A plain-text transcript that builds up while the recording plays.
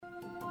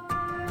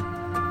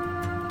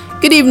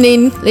Good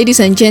evening, ladies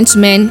and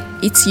gentlemen.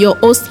 It's your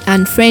host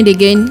and friend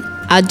again,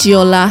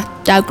 Adiola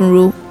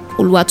Dagunro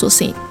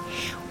Oluwatosin.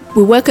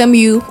 We welcome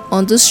you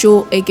on this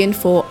show again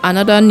for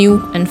another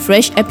new and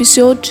fresh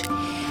episode.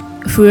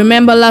 If you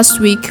remember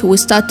last week, we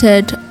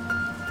started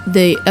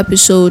the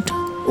episode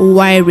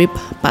Why Rape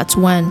Part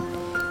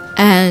 1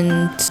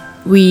 and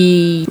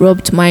we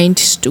rubbed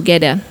minds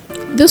together.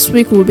 This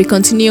week we'll be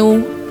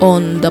continuing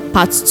on the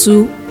Part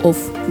 2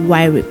 of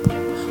Why Rape.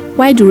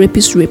 Why do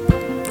rapists rape?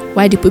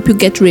 Why do people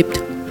get raped?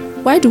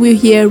 Why do we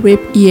hear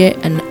rape here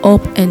and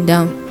up and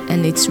down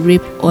and it's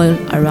rape all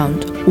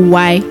around?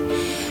 Why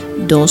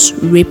does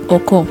rape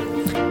occur?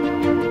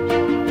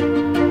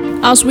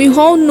 As we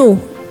all know,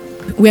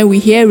 when we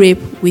hear rape,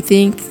 we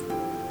think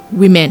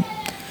women.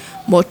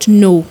 But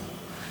no,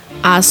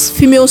 as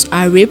females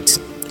are raped,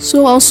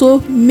 so also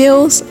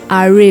males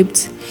are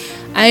raped.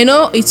 I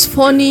know it's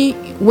funny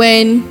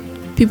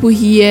when people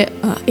hear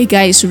a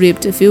guy is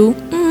raped. They feel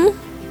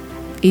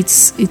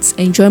it's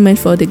enjoyment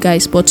for the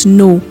guys, but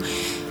no.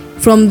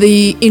 From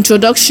the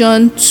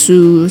introduction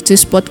to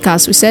this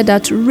podcast, we said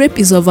that rape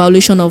is a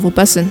violation of a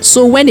person.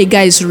 So when a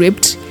guy is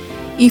raped,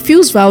 he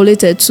feels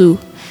violated too,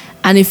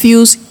 and he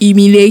feels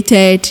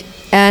humiliated,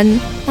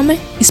 and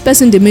his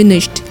person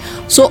diminished.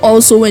 So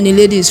also when a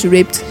lady is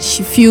raped,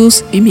 she feels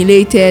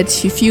humiliated,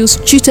 she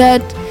feels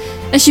cheated,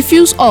 and she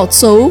feels hurt.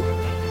 So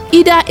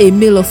either a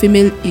male or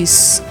female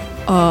is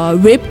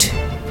raped,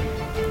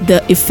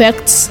 the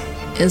effect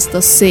is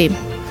the same.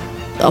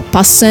 The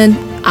person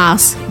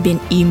has been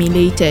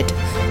humiliated.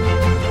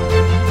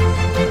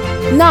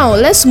 Now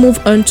let's move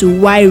on to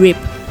why rape.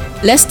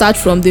 Let's start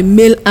from the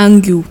male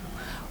angle.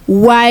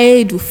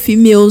 Why do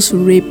females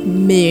rape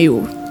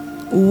male?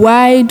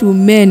 Why do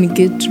men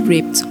get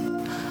raped?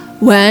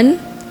 When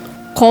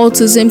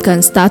cultism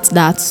can start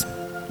that.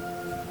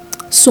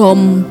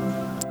 Some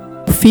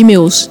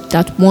females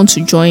that want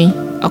to join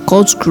a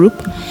cult group,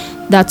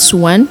 that's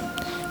one.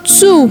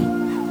 Two,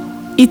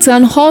 it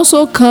can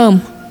also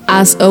come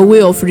as a way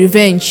of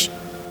revenge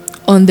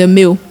on the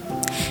male.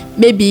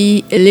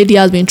 Maybe a lady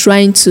has been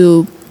trying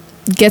to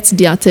get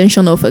the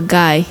attention of a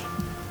guy.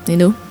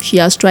 She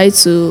has tried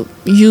to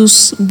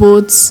use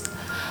both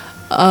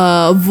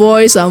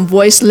voice and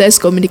voiceless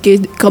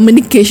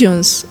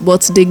communications,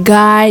 but the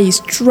guy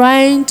is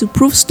trying to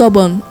prove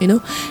stubborn.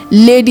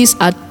 Ladies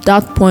at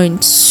that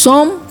point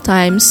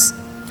sometimes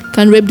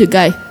can rape the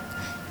guy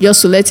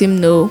just to let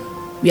him know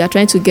we are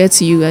trying to get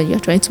to you and you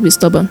are trying to be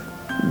stubborn.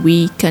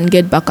 We can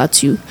get back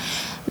at you.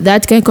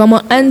 That can come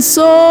on, and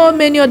so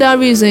many other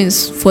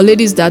reasons for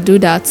ladies that do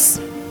that.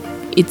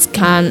 It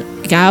can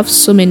have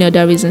so many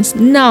other reasons.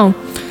 Now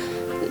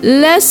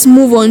let's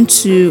move on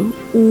to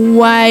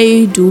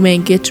why do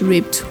men get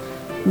raped?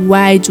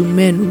 Why do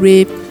men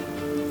rape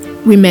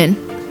women?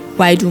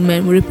 Why do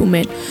men rape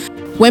women?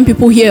 When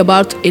people hear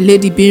about a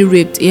lady being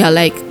raped, they are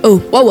like, oh,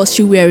 what was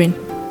she wearing?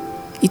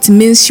 It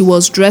means she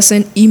was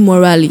dressing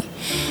immorally.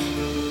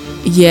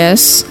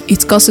 Yes,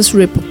 it causes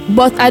rape,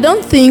 but I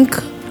don't think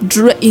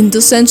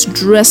indecent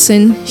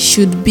dressing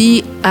should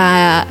be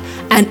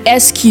an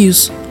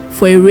excuse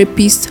for a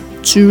rapist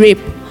to rape.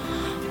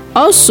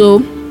 Also,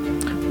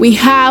 we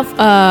have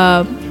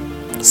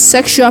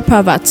sexual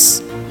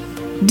perverts.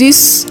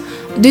 This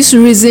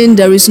reason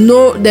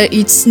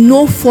it's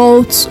no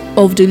fault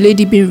of the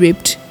lady being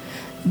raped.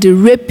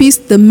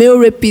 The male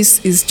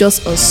rapist is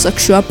just a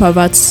sexual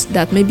pervert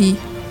that maybe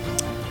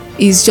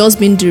is just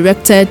being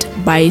directed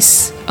by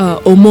his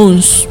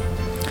hormones.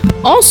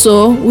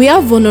 Also, we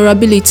have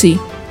vulnerability.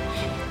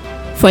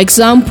 For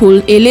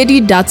example, a lady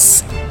that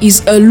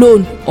is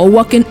alone or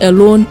walking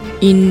alone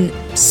in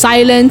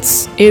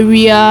silent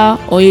area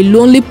or a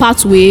lonely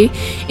pathway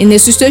in a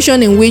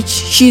situation in which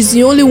she's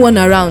the only one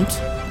around.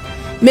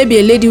 Maybe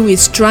a lady who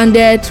is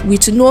stranded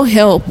with no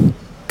help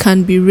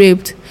can be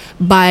raped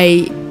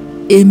by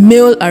a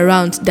male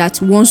around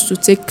that wants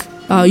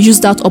to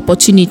use that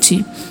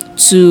opportunity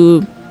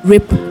to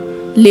rape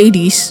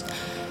ladies.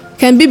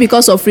 Can be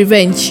because of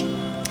revenge.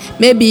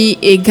 Maybe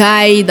a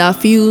guy that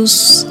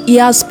feels he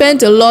has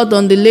spent a lot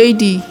on the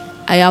lady.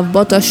 I have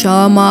bought her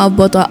shawarma, I've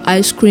bought her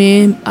ice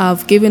cream,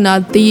 I've given her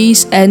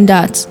this and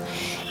that,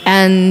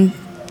 and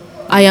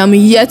I am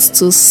yet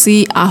to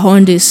see her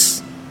on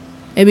this.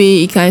 Maybe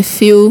he can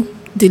feel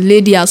the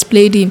lady has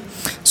played him.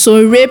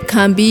 So rape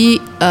can be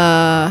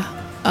a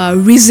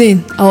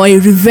reason or a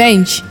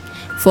revenge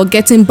for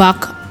getting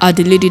back at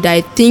the lady that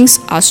he thinks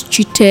has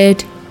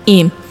cheated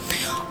him.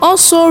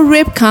 Also,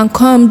 rape can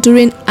come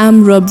during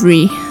armed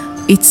robbery.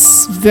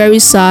 It's very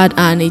sad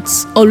and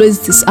it's always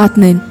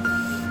disheartening.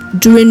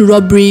 During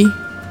robbery,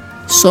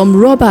 some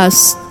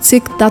robbers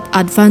take that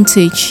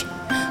advantage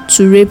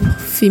to rape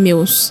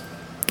females.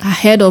 I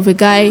heard of a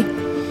guy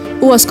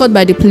who was caught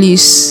by the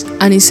police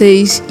and he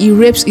says he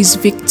rapes his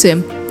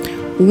victim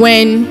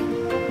when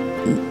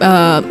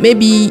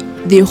maybe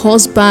the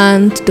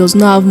husband does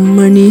not have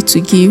money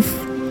to give.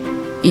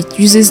 It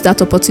uses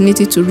that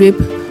opportunity to rape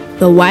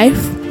the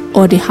wife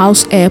or the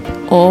house help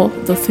or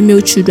the female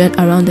children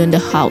around in the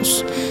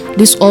house.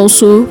 This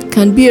also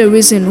can be a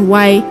reason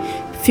why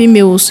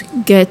females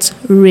get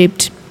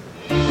raped.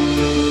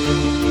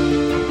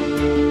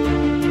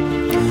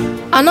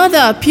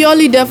 Another,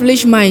 purely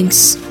devilish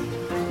minds.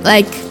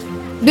 Like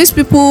these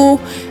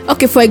people,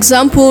 okay, for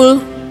example,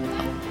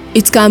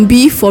 it can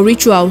be for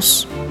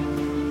rituals.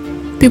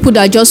 People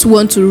that just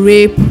want to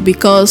rape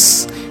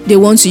because they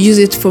want to use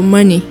it for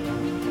money.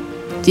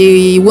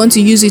 They want to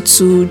use it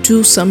to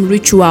do some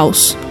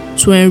rituals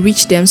to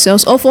enrich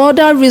themselves, or for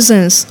other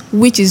reasons,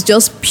 which is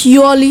just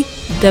purely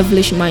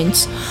devilish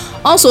minds.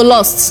 Also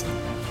lust.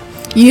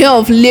 You hear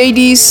of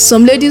ladies,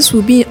 some ladies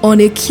will be on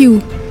a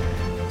queue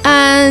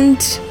and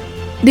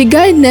the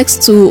guy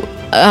next to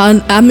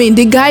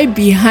the guy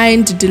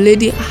behind the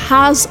lady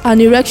has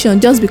an erection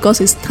just because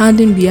he's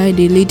standing behind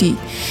the lady.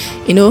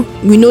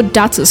 We know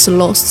that is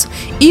lost.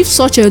 If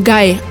such a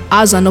guy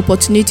has an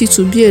opportunity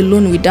to be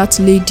alone with that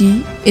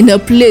lady in a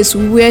place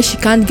where she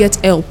can't get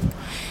help,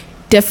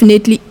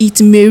 definitely it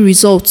may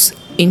result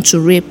into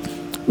rape,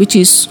 which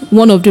is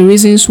one of the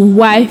reasons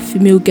why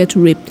female get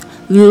raped.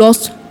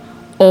 Loss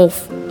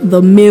of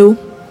the male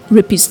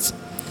rapist.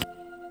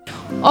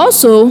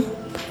 Also,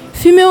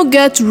 female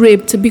get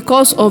raped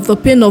because of the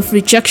pain of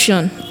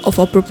rejection of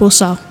a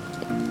proposal.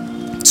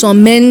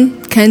 Some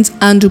men can't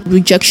handle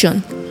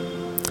rejection.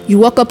 You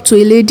walk up to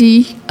a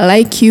lady, "I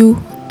like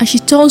you," and she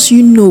tells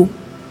you no.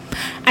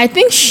 I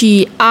think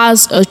she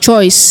has a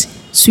choice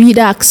to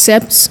either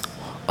accept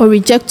or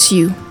reject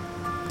you.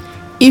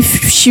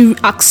 If she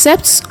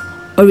accepts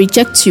or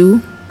rejects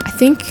you, I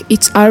think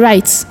it's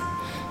alright.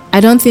 I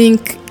don't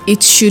think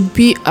it should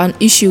be an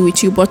issue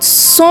with you, but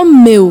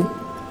some male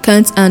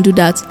can't handle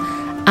that,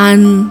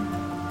 and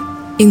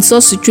in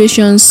such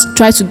situations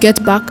try to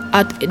get back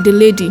at the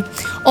lady.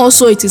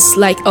 Also, it is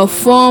like a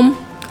form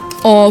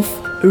of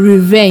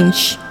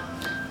revenge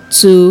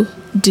to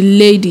the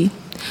lady.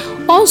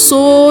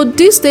 Also,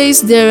 these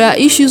days there are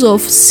issues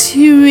of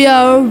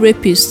serial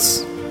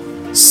rapists.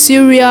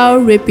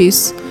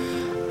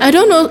 I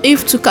don't know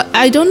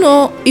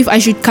if I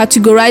should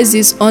categorize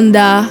this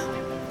under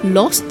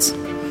lust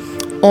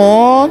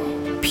or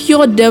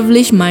pure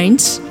devilish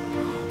minds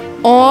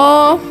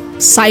or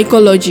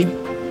psychology.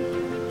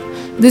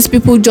 These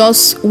people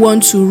just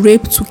want to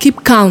rape to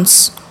keep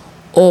counts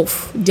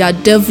of their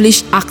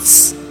devilish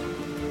acts,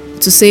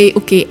 to say,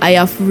 okay, I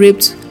have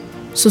raped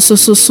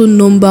so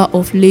number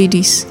of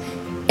ladies,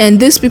 and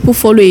these people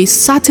follow a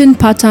certain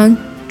pattern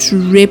to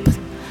rape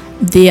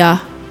their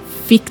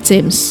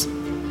victims.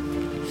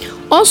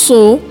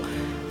 Also,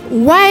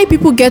 why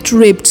people get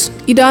raped,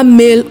 either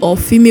male or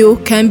female,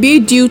 can be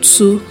due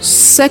to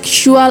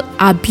sexual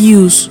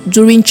abuse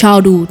during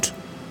childhood.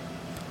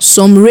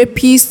 Some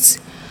rapists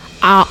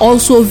are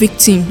also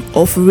victims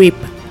of rape,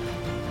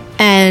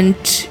 and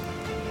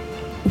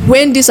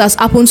when this has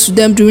happened to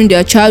them during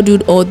their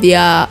childhood or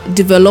their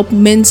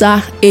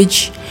developmental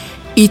age,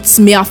 it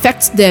may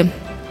affect them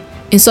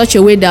in such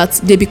a way that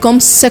they become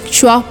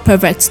sex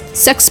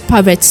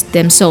perverts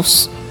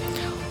themselves.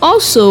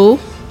 Also,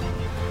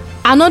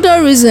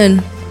 another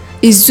reason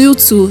is due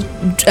to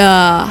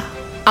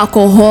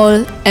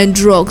alcohol and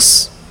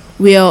drugs,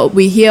 where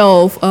we hear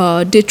of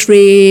date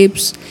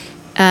rapes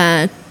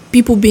and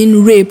people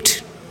being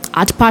raped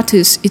at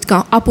parties. It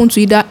can happen to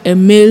either a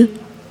male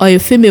or a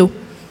female,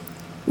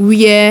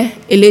 where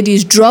a lady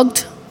is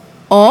drugged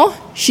or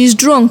she's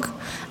drunk,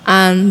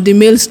 and the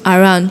males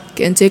around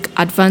can take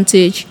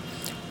advantage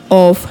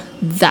of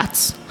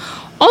that.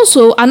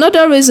 Also,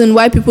 another reason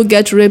why people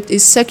get raped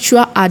is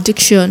sexual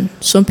addiction.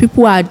 Some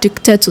people are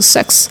addicted to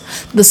sex,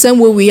 the same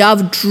way we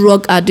have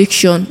drug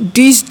addiction.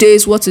 These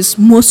days, what is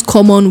most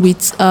common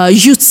with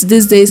youths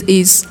these days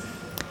is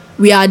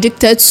we are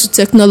addicted to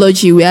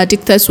technology. We are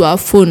addicted to our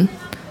phone.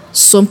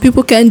 Some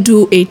people can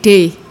do a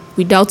day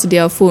without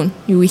their phone.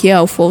 You will hear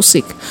or fall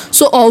sick.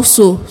 So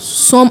also,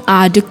 some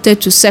are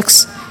addicted to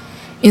sex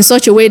in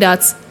such a way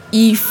that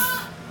if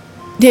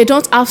they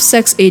don't have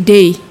sex a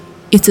day,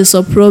 it is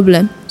a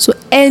problem. So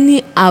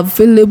any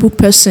available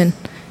person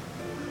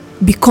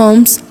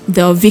becomes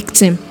the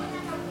victim.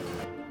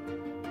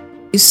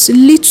 It's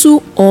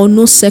little or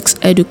no sex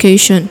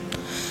education.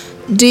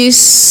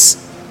 This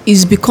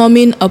is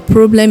becoming a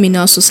problem in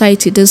our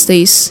society these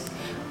days.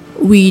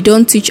 We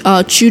don't teach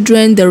our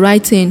children the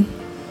right thing.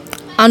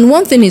 And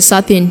one thing is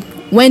certain,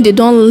 when they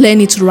don't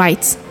learn it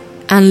right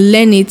and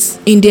learn it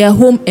in their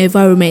home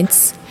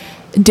environment,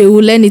 they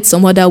will learn it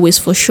some other ways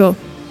for sure.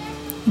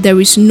 There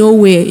is no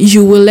way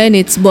you will learn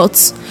it,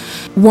 but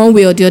one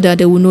way or the other,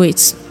 they will know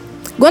it.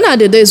 Gone are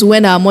the days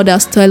when our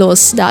mothers tell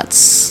us that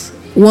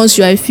once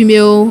you are a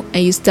female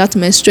and you start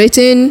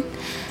menstruating,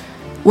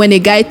 when a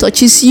guy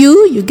touches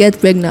you, you get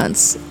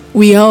pregnant.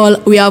 We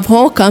have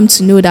all come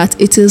to know that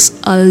it is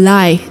a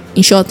lie.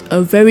 In short,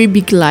 a very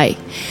big lie.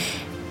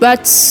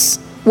 But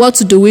what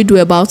do we do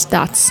about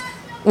that?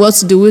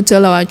 What do we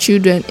tell our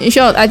children? In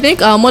short, I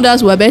think our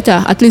mothers were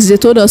better. At least they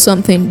told us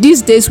something.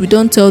 These days, we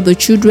don't tell the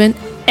children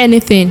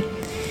anything.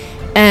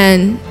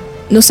 And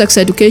no sex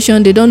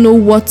education. They don't know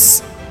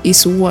what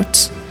is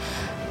what.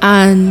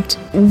 And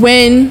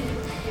when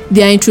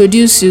they are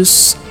introduced to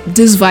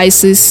these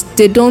vices,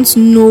 they don't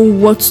know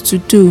what to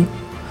do.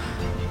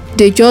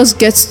 They just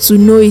get to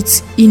know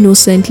it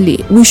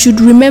innocently. We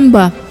should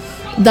remember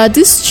that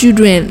these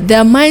children,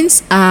 their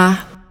minds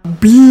are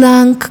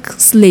blank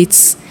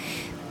slates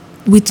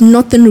with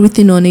nothing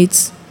written on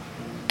it,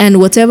 and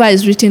whatever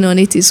is written on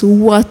it is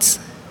what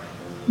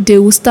they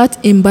will start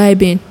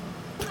imbibing.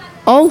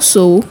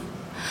 Also,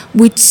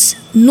 with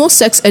no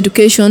sex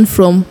education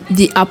from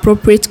the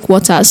appropriate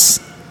quarters,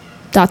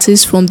 that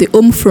is from the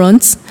home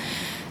front,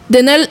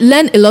 they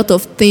learn a lot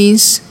of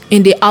things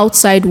in the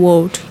outside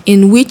world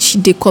in which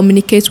they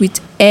communicate with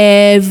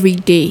every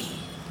day.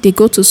 They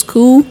go to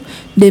school,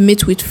 they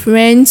meet with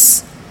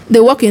friends, they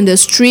walk in the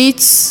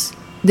streets,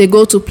 they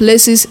go to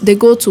places, they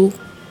go to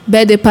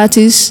birthday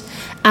parties,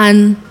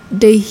 and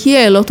they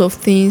hear a lot of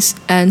things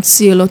and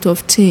see a lot of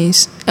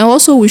things. And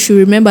also we should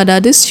remember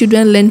that these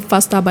children learn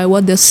faster by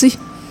what they see.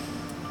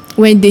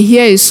 When they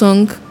hear a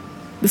song,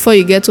 before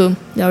you get home,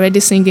 they're already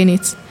singing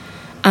it,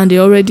 and they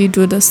already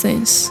do the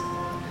things.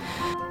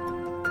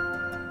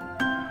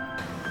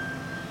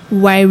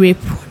 Why rape?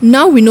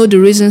 Now we know the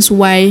reasons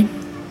why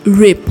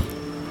rape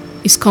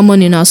is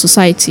common in our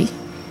society.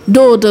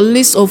 Though the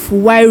list of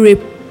why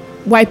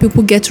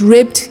people get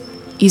raped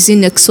is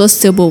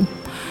inexhaustible.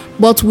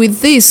 But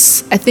with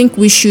this, I think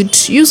we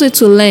should use it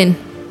to learn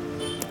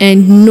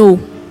and know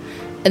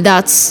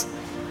that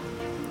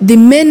the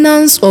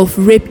menace of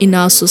rape in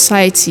our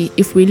society,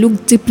 if we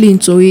look deeply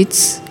into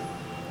it,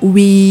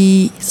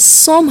 we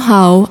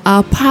somehow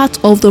are part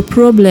of the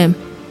problem.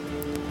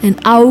 And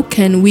how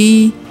can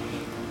we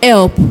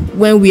help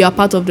when we are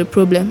part of the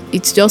problem?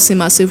 It just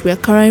seems as if we are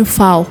carrying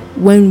foul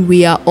when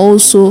we are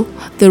also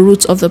the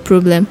root of the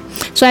problem.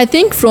 So I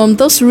think from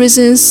those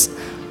reasons,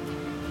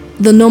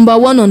 the number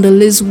one on the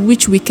list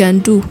which we can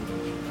do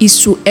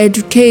is to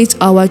educate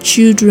our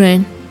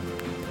children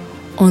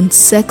on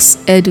sex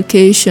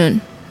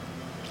education.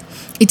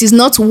 It is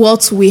not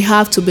what we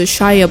have to be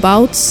shy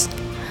about.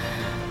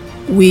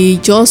 We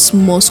just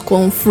must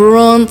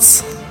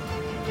confront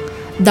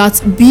that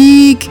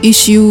big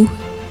issue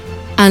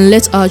and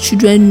let our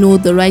children know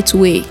the right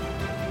way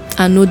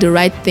and know the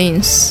right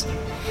things.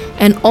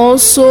 And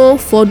also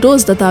for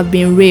those that have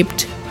been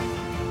raped,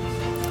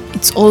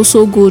 it's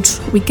also good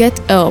we get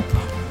help.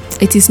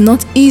 It is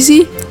not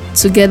easy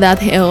to get that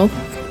help,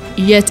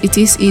 yet it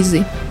is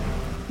easy.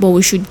 But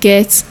we should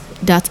get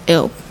that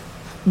help.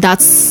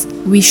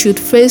 We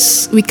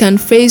can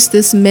face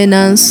this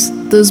menace,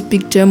 this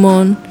big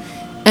demon,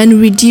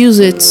 and reduce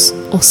it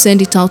or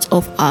send it out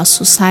of our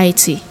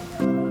society.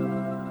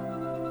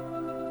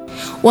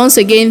 Once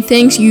again,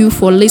 thank you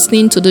for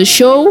listening to the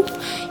show.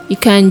 You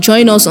can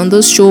join us on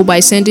this show by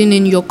sending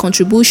in your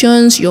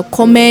contributions, your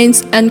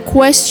comments, and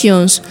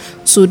questions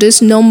to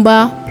this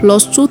number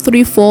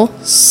 +234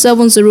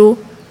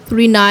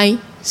 7039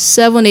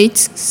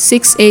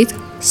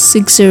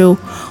 786860.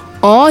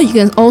 Or you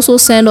can also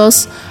send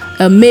us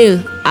a mail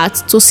at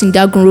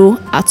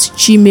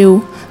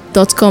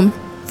tosindagunro@gmail.com.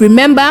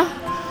 Remember,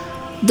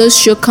 this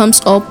show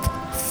comes up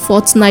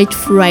fortnight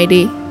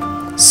Friday.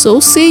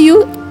 So see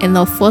you in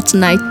the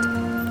fortnight.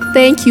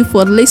 Thank you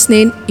for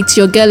listening. It's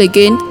your girl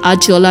again,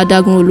 Adiola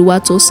Dagunro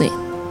Oluwatosin.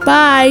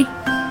 Bye.